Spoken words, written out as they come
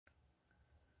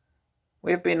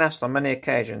We've been asked on many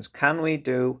occasions, can we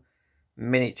do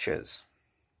miniatures?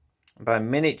 By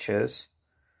miniatures,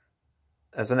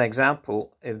 as an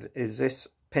example, is this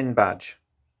pin badge.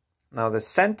 Now the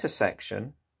center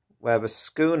section, where the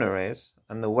schooner is,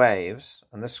 and the waves,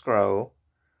 and the scroll,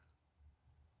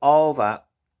 all that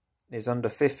is under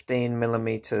 15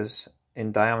 millimeters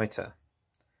in diameter.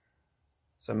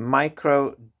 It's a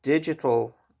micro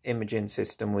digital imaging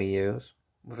system we use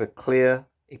with a clear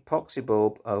epoxy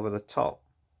bulb over the top.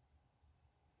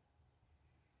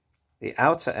 The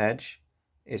outer edge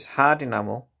is hard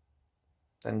enamel,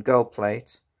 then gold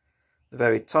plate. The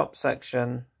very top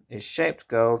section is shaped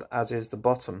gold, as is the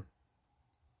bottom.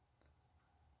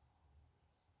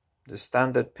 The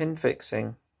standard pin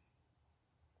fixing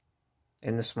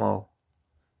in the small.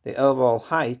 The overall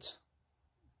height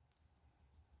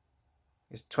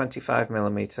is 25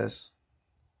 millimeters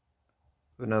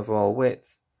with an overall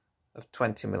width of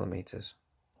 20 millimeters.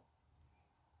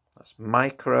 That's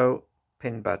micro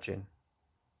pin badging.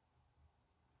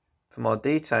 For more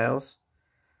details,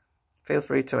 feel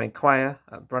free to inquire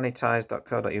at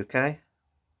brannieties.co.uk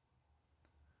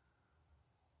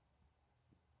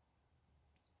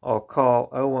or call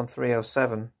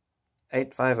 01307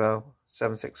 850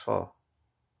 764.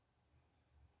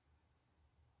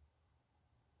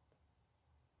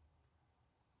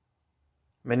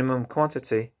 Minimum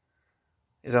quantity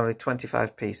is only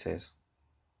 25 pieces.